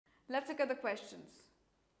Let's look at the questions.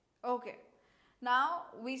 Okay. Now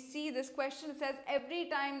we see this question. It says every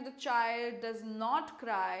time the child does not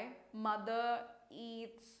cry, mother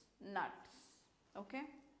eats nuts. Okay.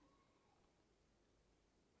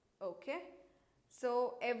 Okay.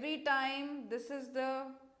 So every time, this is the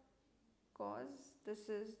cause, this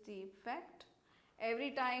is the effect.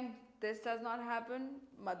 Every time this does not happen,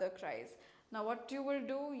 mother cries. Now what you will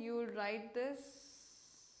do, you will write this.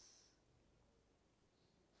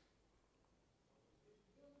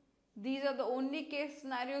 These are the only case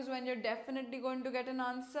scenarios when you're definitely going to get an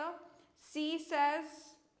answer. C says,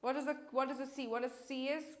 what is the C? What is C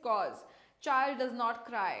is? Cause. Child does not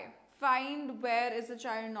cry. Find where is the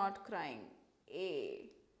child not crying. A.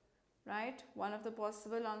 Right? One of the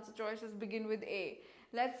possible answer choices begin with A.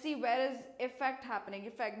 Let's see where is effect happening.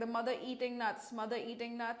 Effect, the mother eating nuts. Mother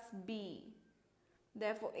eating nuts, B.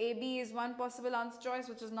 Therefore, AB is one possible answer choice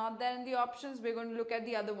which is not there in the options. We're going to look at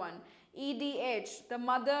the other one. EDH, the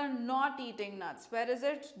mother not eating nuts. Where is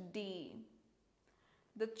it? D.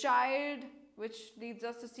 The child, which leads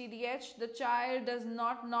us to CDH, the child does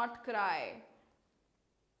not cry.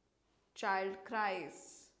 Child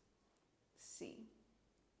cries. C.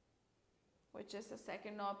 Which is the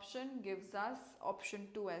second option, gives us option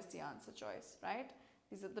 2 as the answer choice, right?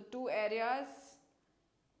 These are the two areas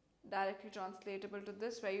directly translatable to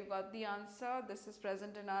this where you got the answer. This is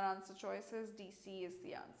present in our answer choices. DC is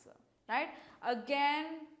the answer, right?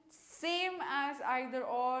 Again, same as either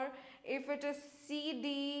or. If it is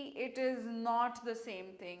CD, it is not the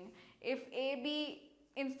same thing. If AB,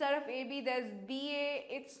 instead of AB there's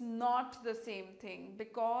BA, it's not the same thing,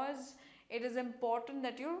 because it is important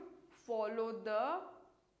that you follow the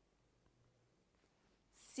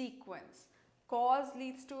sequence. Cause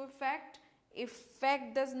leads to effect.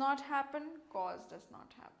 Effect does not happen, cause does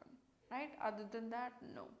not happen, right? Other than that,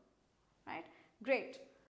 no, right? Great.